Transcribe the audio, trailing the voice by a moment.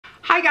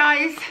Hi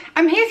guys,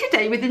 I'm here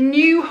today with a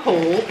new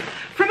haul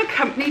from a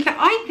company that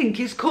I think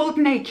is called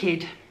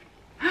Naked.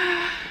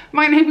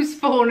 My name is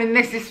Fawn and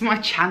this is my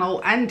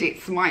channel and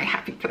it's my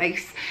happy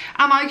place,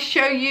 and I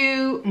show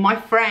you my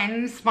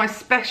friends, my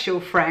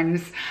special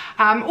friends,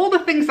 all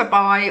the things I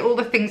buy, all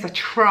the things I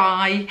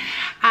try,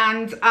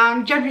 and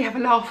generally have a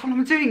laugh when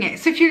I'm doing it.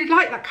 So if you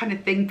like that kind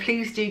of thing,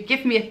 please do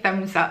give me a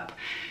thumbs up,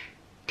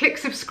 click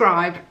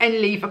subscribe and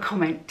leave a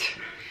comment.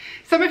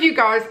 Some of you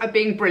guys are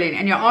being brilliant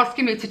and you're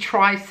asking me to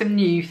try some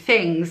new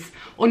things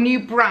or new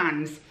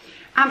brands.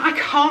 And I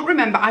can't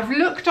remember, I've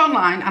looked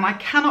online and I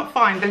cannot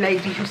find the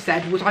lady who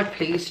said, would I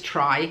please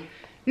try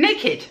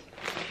Naked?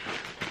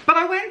 But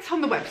I went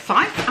on the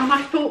website and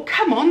I thought,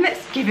 come on,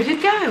 let's give it a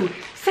go.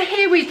 So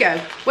here we go.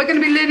 We're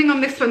going to be learning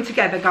on this one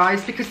together,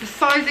 guys, because the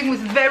sizing was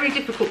very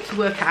difficult to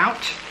work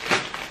out.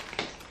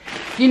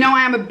 You know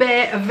I am a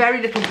bear of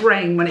very little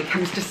brain when it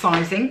comes to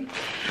sizing.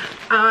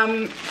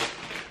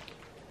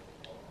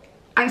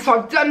 And so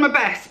I've done my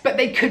best, but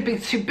they could be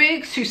too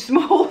big, too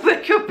small, they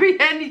could be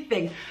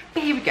anything.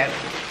 But here we go.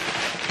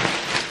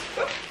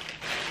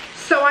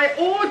 So I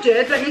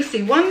ordered, let me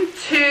see, 1,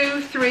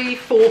 2, 3,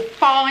 4,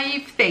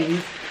 5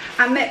 things.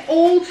 And they're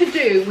all to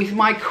do with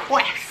my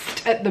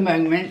quest at the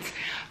moment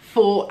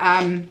for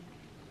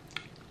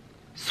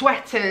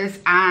sweaters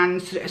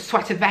and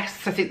sweater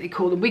vests, I think they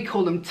call them. We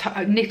call them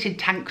knitted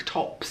tank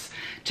tops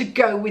to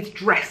go with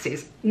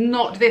dresses.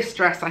 Not this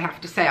dress, I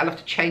have to say. I'll have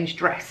to change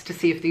dress to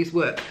see if these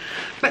work.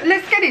 But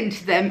let's get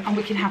into them and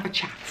we can have a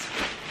chat.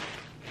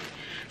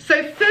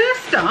 So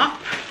first up,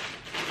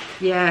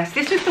 yes,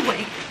 this is the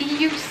way,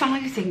 EU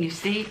sizing, you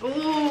see.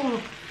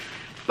 Oh,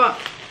 but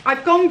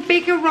I've gone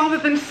bigger rather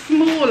than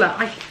smaller,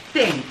 I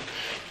think.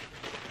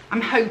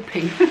 I'm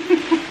hoping.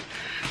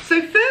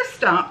 So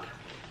first up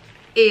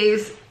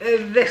is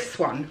this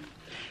one,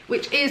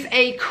 which is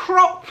a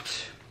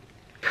cropped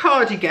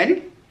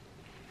cardigan.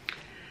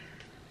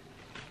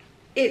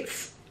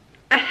 It's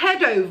a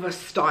head over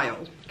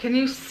style. Can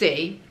you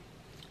see?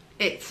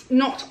 It's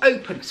not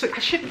open, so I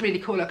shouldn't really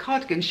call it a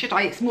cardigan, should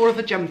I? It's more of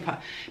a jumper,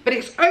 but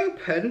it's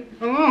open.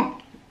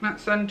 Oh,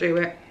 let's undo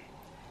it.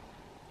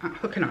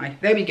 Hook and eye,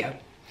 there we go.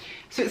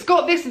 So it's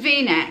got this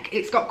V-neck,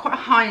 it's got quite a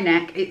high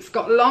neck, it's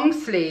got long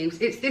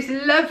sleeves, it's this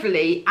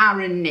lovely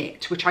Aran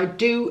knit, which I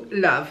do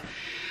love,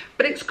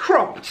 but it's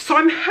cropped. So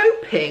I'm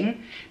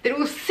hoping that it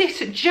will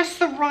sit at just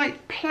the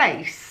right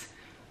place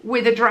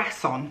with a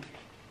dress on.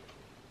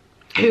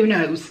 Who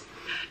knows?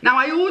 Now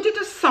I ordered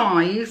a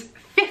size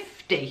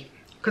 50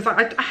 because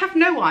I have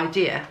no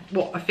idea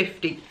what a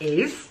 50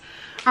 is,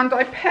 and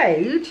I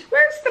paid,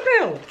 where's the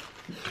bill?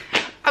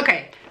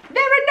 Okay,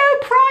 there are no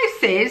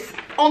prices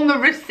on the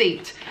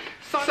receipt.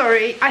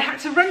 Sorry, I had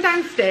to run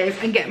downstairs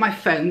and get my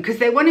phone because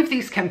they're one of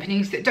these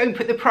companies that don't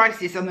put the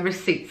prices on the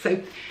receipt.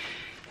 So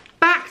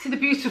back to the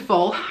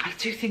beautiful. I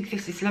do think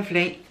this is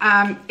lovely.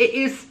 It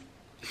is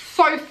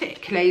so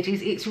thick,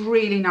 ladies. It's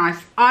really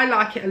nice. I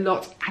like it a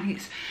lot, and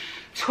it's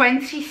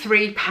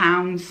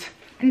 £23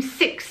 and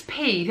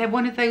 6p. They're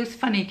one of those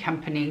funny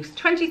companies.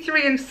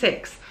 23 and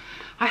 6.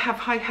 I have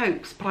high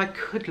hopes, but I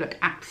could look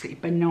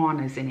absolutely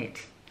bananas in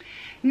it.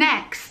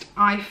 Next,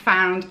 I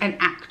found an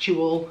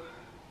actual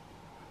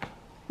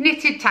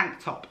knitted tank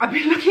top. I've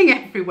been looking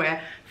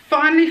everywhere.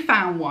 Finally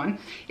found one.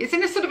 It's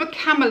in a sort of a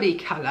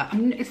camely colour.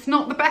 It's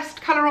not the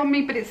best colour on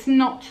me, but it's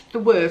not the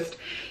worst.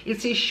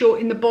 It is short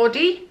in the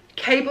body,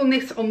 cable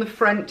knit on the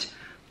front,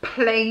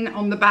 plain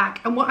on the back,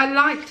 and what I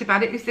liked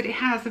about it is that it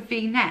has a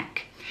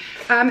V-neck.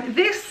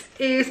 This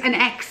is an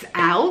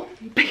XL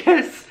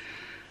because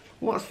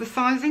what's the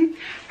sizing?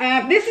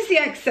 This is the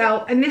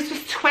XL, and this was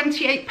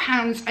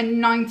 £28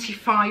 and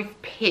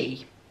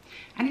 95p,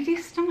 and it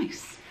is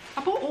nice.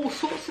 I bought all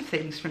sorts of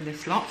things from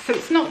this lot, so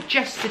it's not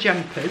just the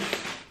jumpers.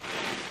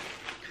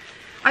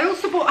 I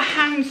also bought a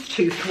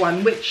houndstooth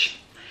one, which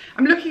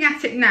I'm looking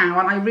at it now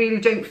and I really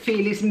don't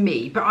feel is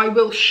me, but I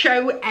will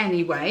show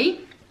anyway.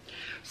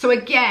 So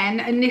again,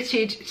 a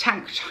knitted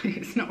tank top.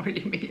 It's not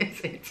really me, is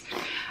it?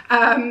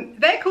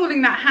 They're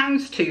calling that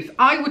houndstooth.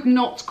 I would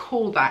not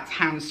call that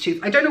houndstooth.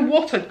 I don't know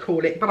what I'd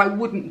call it, but I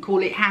wouldn't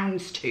call it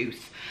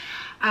houndstooth.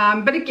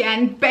 But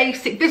again,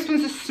 basic. This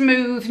one's a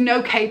smooth,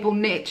 no cable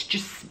knit,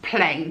 just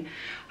plain.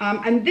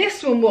 And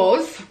this one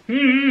was,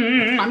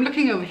 I'm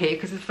looking over here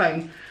because of the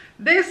phone.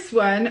 This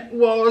one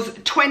was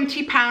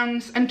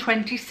 £20 and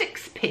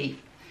 26p.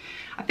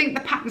 I think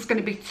the pattern's going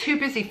to be too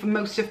busy for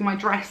most of my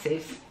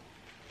dresses.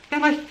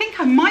 Then I think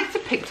I might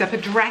have picked up a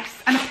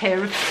dress and a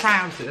pair of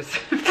trousers.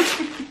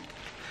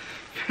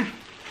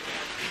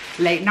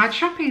 Late night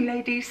shopping,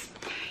 ladies.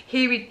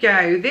 Here we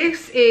go.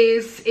 This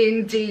is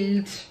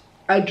indeed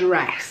a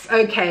dress.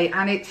 Okay,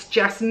 and it's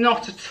just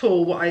not at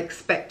all what I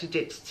expected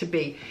it to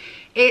be.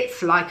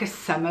 It's like a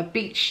summer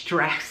beach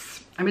dress.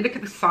 I mean, look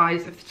at the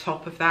size of the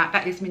top of that.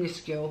 That is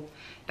minuscule.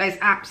 That is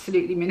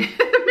absolutely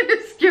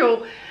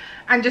minuscule.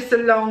 And just a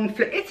long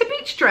flip. It's a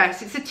beach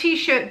dress. It's a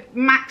t-shirt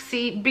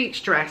maxi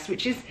beach dress,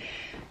 which is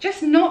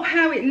just not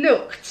how it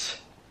looked.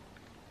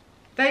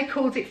 They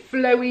called it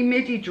flowy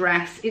midi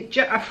dress. It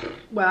just,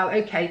 well,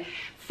 okay.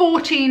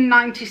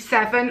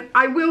 14.97.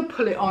 I will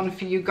pull it on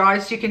for you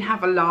guys so you can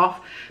have a laugh,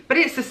 but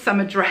it's a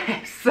summer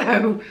dress,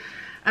 so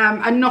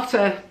and not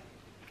a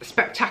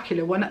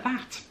spectacular one at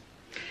that.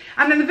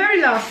 And then the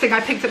very last thing I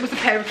picked up was a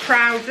pair of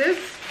trousers.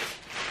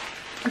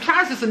 And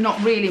trousers are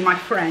not really my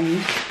friend,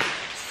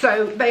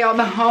 so they are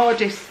the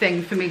hardest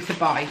thing for me to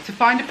buy. To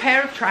find a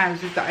pair of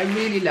trousers that I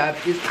really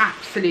love is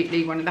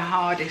absolutely one of the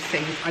hardest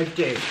things I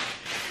do.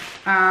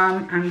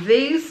 And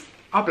these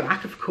are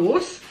black, of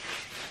course.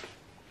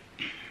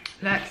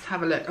 Let's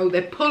have a look. Oh,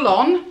 they're pull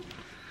on.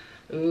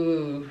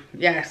 Ooh,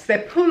 yes, they're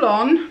pull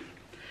on.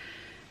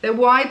 They're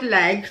wide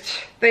legged.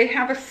 They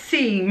have a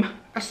seam,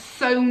 a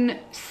sewn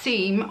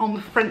seam on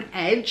the front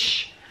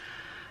edge.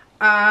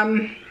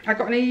 I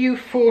got an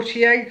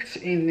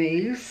EU48 in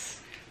these.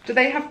 Do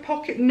they have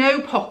pockets?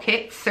 No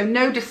pockets, so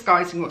no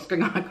disguising what's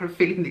going on. I've got a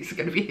feeling these are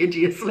going to be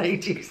hideous,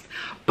 ladies.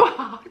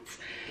 But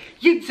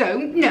you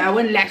don't know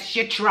unless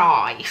you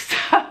try.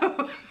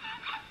 So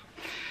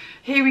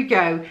here we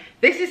go.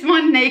 This is my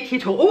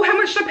naked haul. Oh, how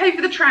much did I pay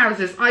for the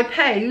trousers? I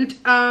paid,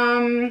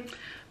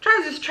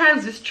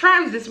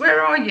 trousers,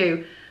 where are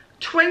you?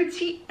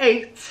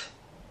 28,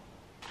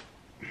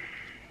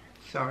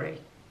 sorry,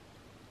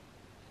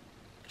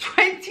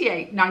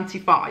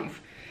 28.95.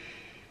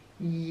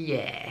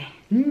 Yeah,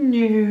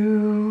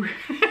 no.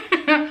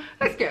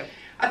 Let's go.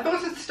 I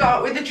thought I'd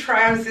start with the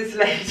trousers,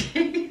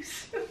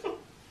 ladies.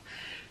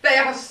 They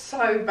are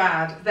so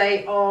bad.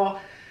 They are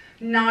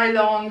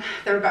nylon.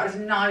 They're about as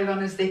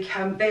nylon as they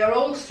come. They are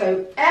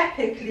also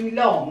epically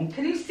long.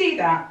 Can you see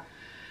that?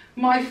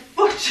 My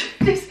foot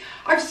is,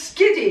 I've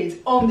skidded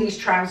on these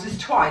trousers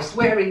twice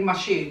wearing my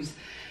shoes.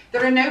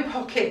 There are no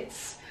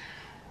pockets.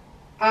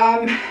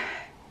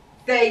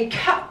 They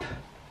cup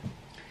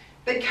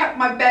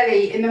my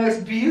belly in the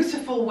most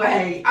beautiful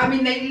way. I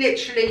mean, they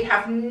literally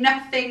have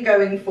nothing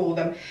going for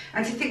them.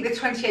 And to think they're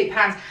 £28,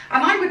 and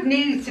I would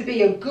need to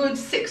be a good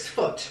 6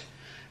 foot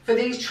for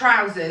these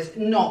trousers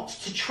not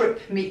to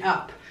trip me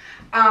up.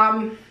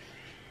 I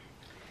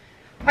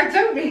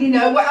don't really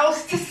know what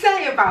else to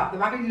say about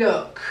them. I mean,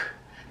 look,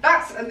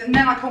 and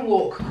then I can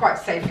walk quite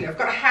safely. I've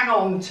got to hang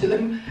on to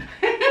them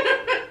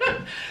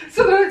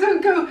so that I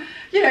don't go,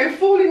 you know,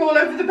 falling all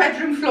over the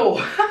bedroom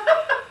floor.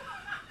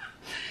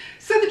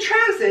 So the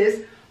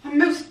trousers are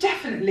most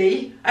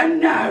definitely a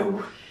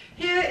no.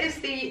 Here is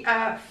the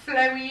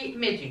flowy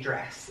midi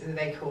dress, as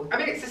they call it. I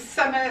mean, it's a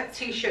summer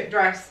t-shirt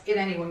dress in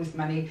anyone's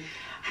money,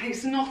 and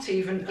it's not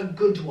even a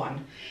good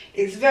one.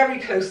 It's very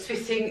close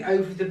fitting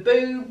over the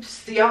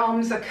boobs. The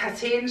arms are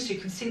cut in, so you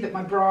can see that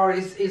my bra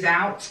is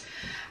out.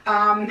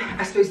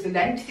 I suppose the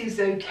length is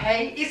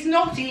okay. It's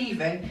not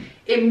even,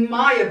 in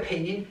my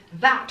opinion,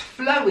 that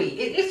flowy.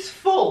 It is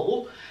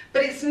full,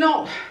 but it's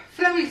not.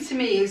 Flowy to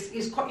me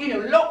is quite, you know,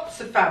 lots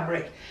of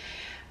fabric.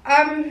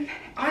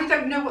 I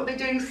don't know what they're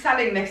doing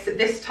selling this at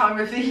this time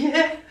of the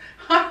year.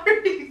 I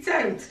really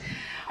don't.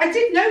 I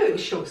did know it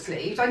was short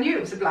sleeved. I knew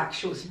it was a black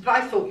short sleeve, but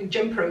I thought you'd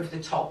jumper over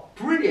the top.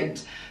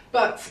 Brilliant.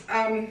 But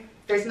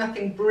there's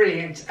nothing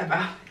brilliant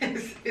about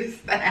this,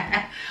 is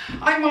there?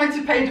 I might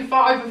have paid a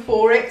 £5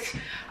 for it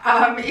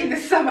in the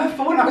summer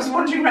for when I was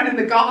wandering around in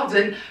the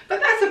garden, but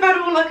that's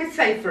about all I could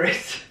say for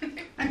it.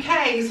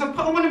 Okay, so I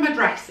put on one of my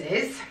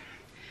dresses,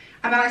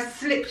 and then I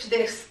slipped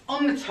this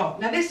on the top.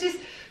 Now this is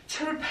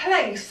to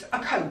replace a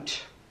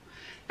coat.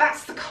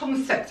 That's the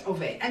concept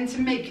of it, and to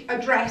make a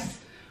dress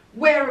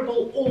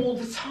wearable all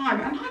the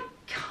time. And I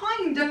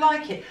kind of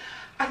like it.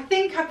 I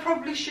think I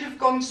probably should have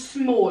gone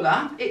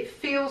smaller. It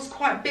feels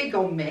quite big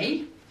on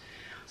me.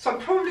 So I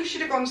probably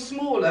should have gone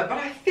smaller, but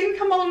I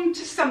think I'm on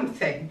to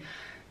something.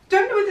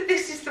 Don't know whether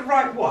this is the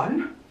right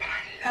one, but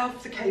I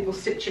love the cable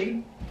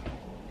stitching.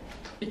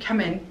 You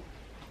come in.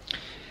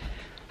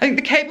 I think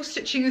the cable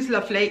stitching is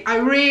lovely. I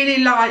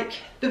really like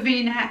the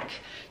V-neck.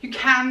 You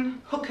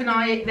can hook and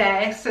eye it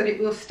there so that it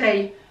will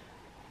stay,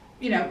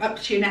 you know, up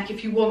to your neck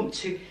if you want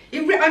to.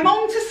 I'm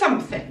on to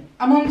something.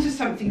 I'm on to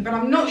something, but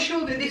I'm not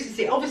sure that this is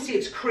it. Obviously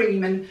it's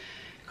cream, and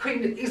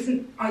cream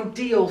isn't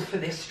ideal for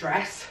this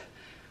dress.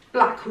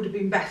 Black would have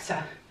been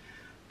better,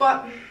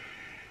 but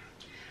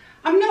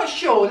I'm not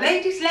sure.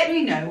 Ladies, let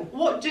me know.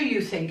 What do you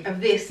think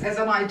of this as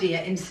an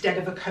idea instead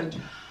of a coat?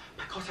 Oh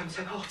my God, I'm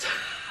so hot.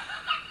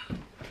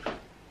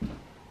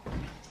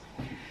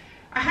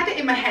 I had it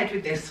in my head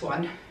with this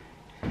one,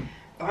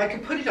 but I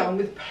could put it on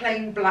with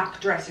plain black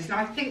dresses. Now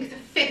I think the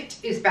fit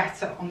is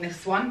better on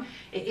this one.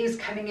 It is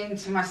coming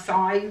into my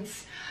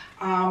sides.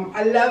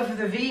 I love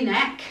the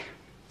V-neck.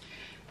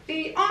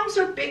 The arms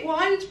are a bit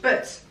wide,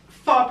 but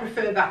far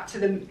prefer that to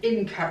the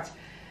in-cut.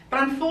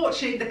 But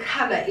unfortunately the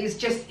colour is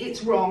just,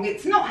 it's wrong.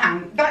 It's not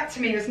that to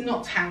me is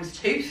not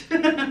houndstooth.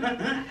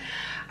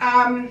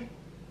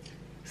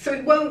 So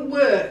it won't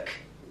work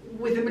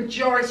with the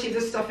majority of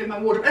the stuff in my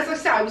wardrobe. As I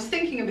said, I was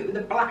thinking of it with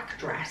a black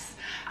dress,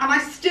 and I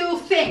still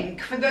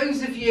think for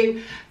those of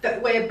you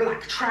that wear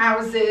black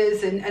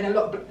trousers and a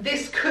lot,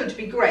 this could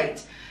be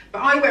great, but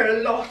I wear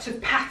a lot of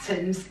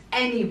patterns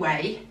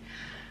anyway,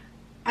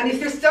 and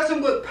if this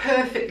doesn't work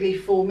perfectly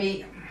for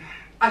me,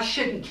 I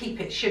shouldn't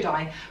keep it, should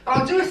I? But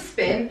I'll do a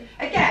spin.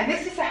 Again,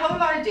 this is the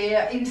whole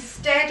idea.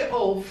 Instead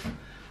of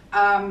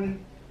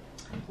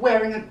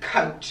wearing a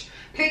coat,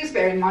 please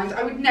bear in mind,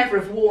 I would never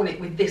have worn it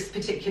with this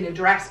particular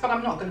dress, but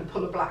I'm not going to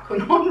pull a black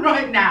one on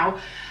right now.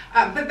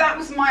 But that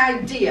was my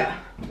idea,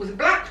 was a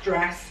black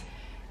dress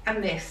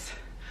and this.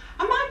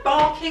 Am I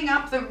barking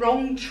up the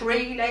wrong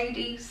tree,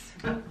 ladies?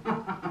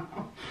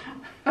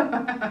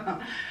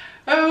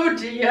 Oh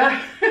dear.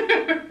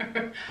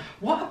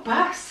 What a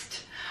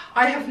bust.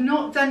 I have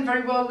not done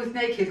very well with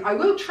naked. I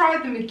will try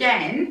them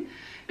again,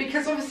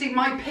 because obviously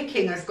my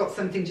picking has got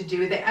something to do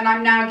with it, and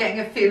I'm now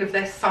getting a feel of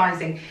their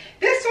sizing.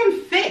 This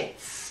one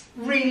fits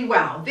really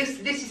well. This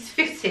is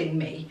fitting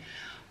me,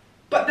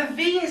 but the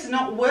V is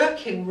not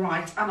working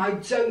right, and I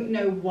don't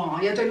know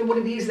why. I don't know what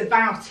it is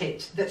about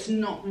it that's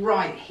not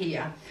right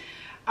here.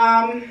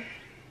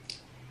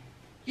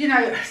 You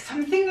know,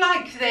 something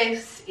like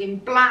this in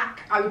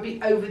black, I would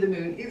be over the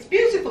moon. It's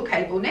beautiful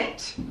cable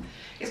knit.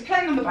 It's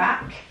plain on the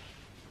back,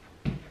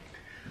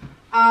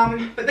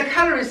 but the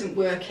colour isn't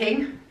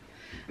working.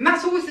 And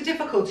that's always the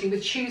difficulty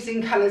with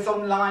choosing colours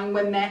online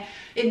when they're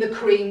in the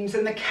creams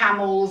and the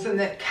camels and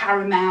the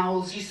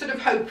caramels. You sort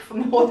of hope for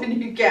more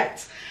than you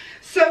get.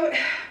 So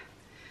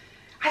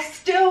I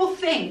still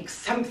think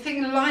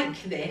something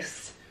like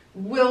this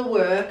will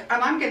work,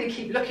 and I'm going to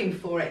keep looking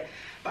for it.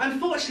 But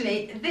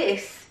unfortunately,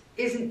 this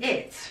isn't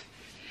it.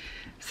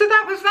 So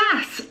that was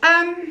that.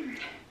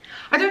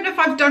 I don't know if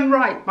I've done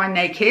right by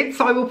naked,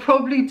 so I will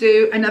probably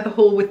do another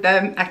haul with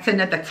them at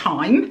another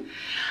time.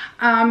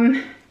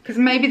 Because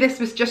maybe this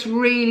was just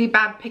really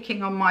bad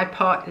picking on my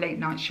part, late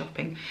night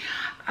shopping.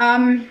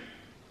 But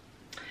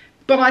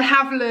I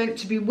have learned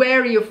to be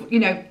wary of, you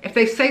know, if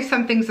they say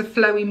something's a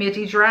flowy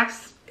midi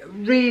dress,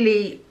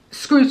 really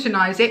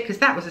scrutinise it, because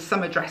that was a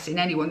summer dress in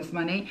anyone's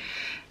money.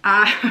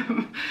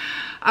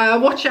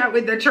 Watch out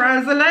with the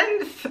trouser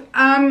length.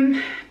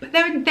 But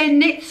their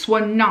knits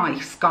were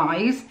nice,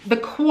 guys. The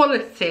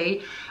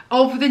quality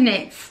of the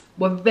knits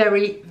were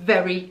very,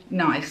 very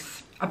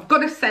nice. I've got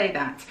to say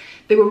that.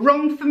 They were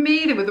wrong for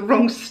me. They were the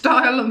wrong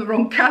style and the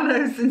wrong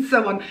colours and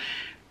so on.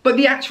 But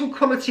the actual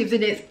quality of the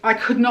knits, I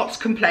could not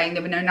complain.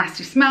 There were no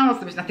nasty smells.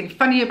 There was nothing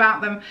funny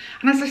about them.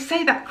 And as I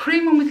say, that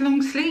cream one with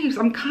long sleeves,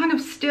 I'm kind of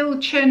still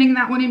churning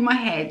that one in my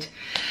head.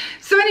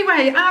 So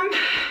anyway,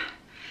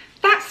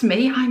 that's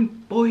me. I'm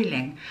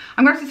boiling.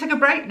 I'm going to have to take a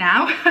break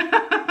now.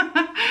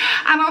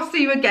 And I'll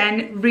see you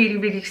again really,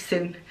 really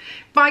soon.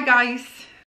 Bye, guys.